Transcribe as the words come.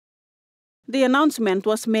The announcement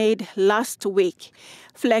was made last week,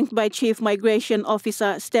 flanked by Chief Migration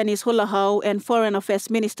Officer Stanis Hulahau and Foreign Affairs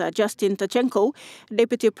Minister Justin Tachenko.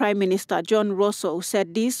 Deputy Prime Minister John Rosso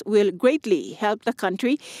said this will greatly help the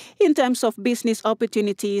country in terms of business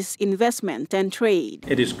opportunities, investment and trade.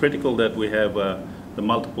 It is critical that we have the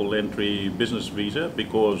multiple entry business visa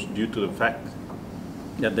because due to the fact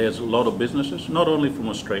that there's a lot of businesses, not only from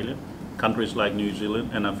Australia, countries like New Zealand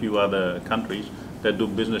and a few other countries that do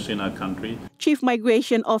business in our country. Chief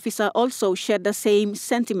Migration Officer also shared the same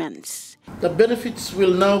sentiments. The benefits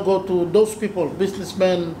will now go to those people,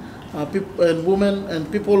 businessmen and women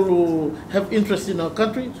and people who have interest in our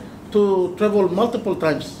country to travel multiple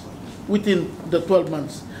times within the 12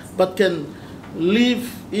 months, but can live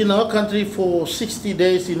in our country for 60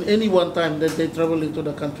 days in any one time that they travel into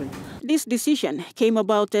the country. This decision came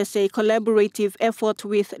about as a collaborative effort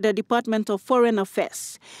with the Department of Foreign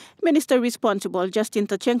Affairs. Minister responsible Justin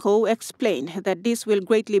Tachenko explained that this will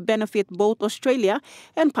greatly benefit both Australia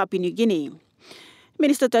and Papua New Guinea.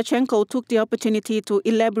 Minister Tachenko took the opportunity to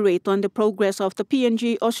elaborate on the progress of the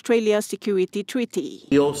PNG-Australia Security Treaty.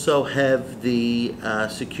 We also have the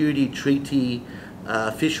Security Treaty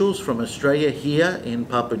officials from Australia here in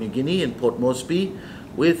Papua New Guinea in Port Moresby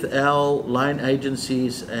with our line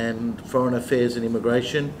agencies and Foreign Affairs and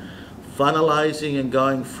Immigration finalising and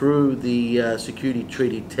going through the Security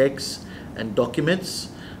Treaty texts and documents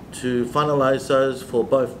to finalise those for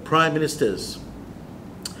both Prime Ministers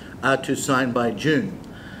to sign by June.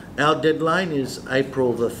 Our deadline is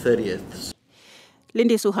April the 30th.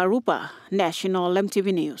 Lindy Suharupa, National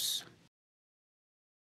EMTV News.